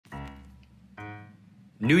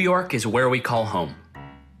New York is where we call home.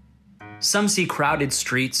 Some see crowded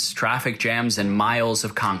streets, traffic jams, and miles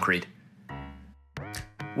of concrete.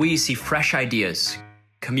 We see fresh ideas,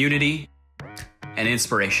 community, and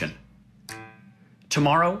inspiration.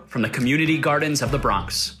 Tomorrow, from the community gardens of the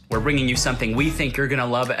Bronx, we're bringing you something we think you're gonna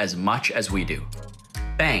love as much as we do.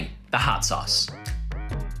 Bang, the hot sauce.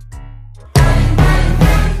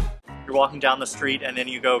 You're walking down the street and then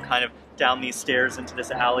you go kind of down these stairs into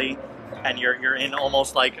this alley, and you're in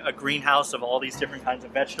almost like a greenhouse of all these different kinds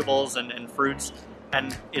of vegetables and fruits,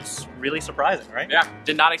 and it's really surprising, right? Yeah,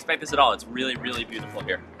 did not expect this at all. It's really, really beautiful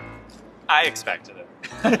here. I expected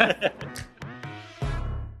it.